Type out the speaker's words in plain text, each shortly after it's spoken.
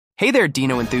Hey there,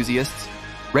 dino enthusiasts!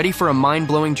 Ready for a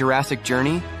mind-blowing Jurassic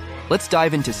journey? Let's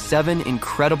dive into 7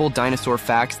 incredible dinosaur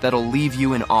facts that'll leave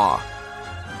you in awe.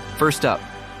 First up,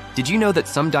 did you know that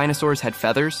some dinosaurs had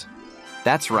feathers?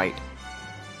 That's right.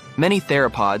 Many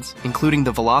theropods, including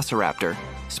the velociraptor,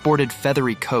 sported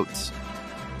feathery coats.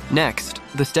 Next,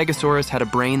 the Stegosaurus had a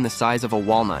brain the size of a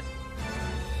walnut.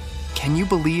 Can you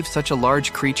believe such a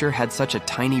large creature had such a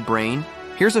tiny brain?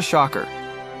 Here's a shocker.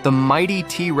 The mighty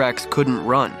T-Rex couldn't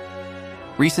run.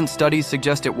 Recent studies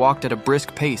suggest it walked at a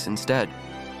brisk pace instead.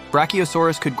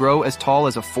 Brachiosaurus could grow as tall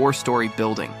as a 4-story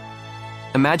building.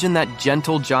 Imagine that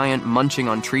gentle giant munching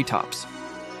on treetops.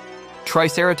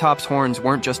 Triceratops' horns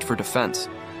weren't just for defense.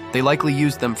 They likely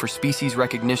used them for species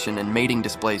recognition and mating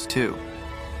displays too.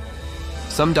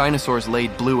 Some dinosaurs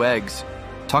laid blue eggs.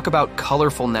 Talk about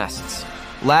colorful nests.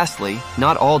 Lastly,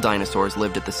 not all dinosaurs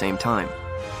lived at the same time.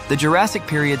 The Jurassic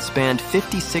period spanned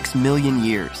 56 million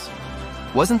years.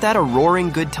 Wasn't that a roaring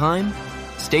good time?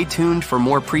 Stay tuned for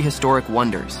more prehistoric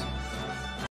wonders.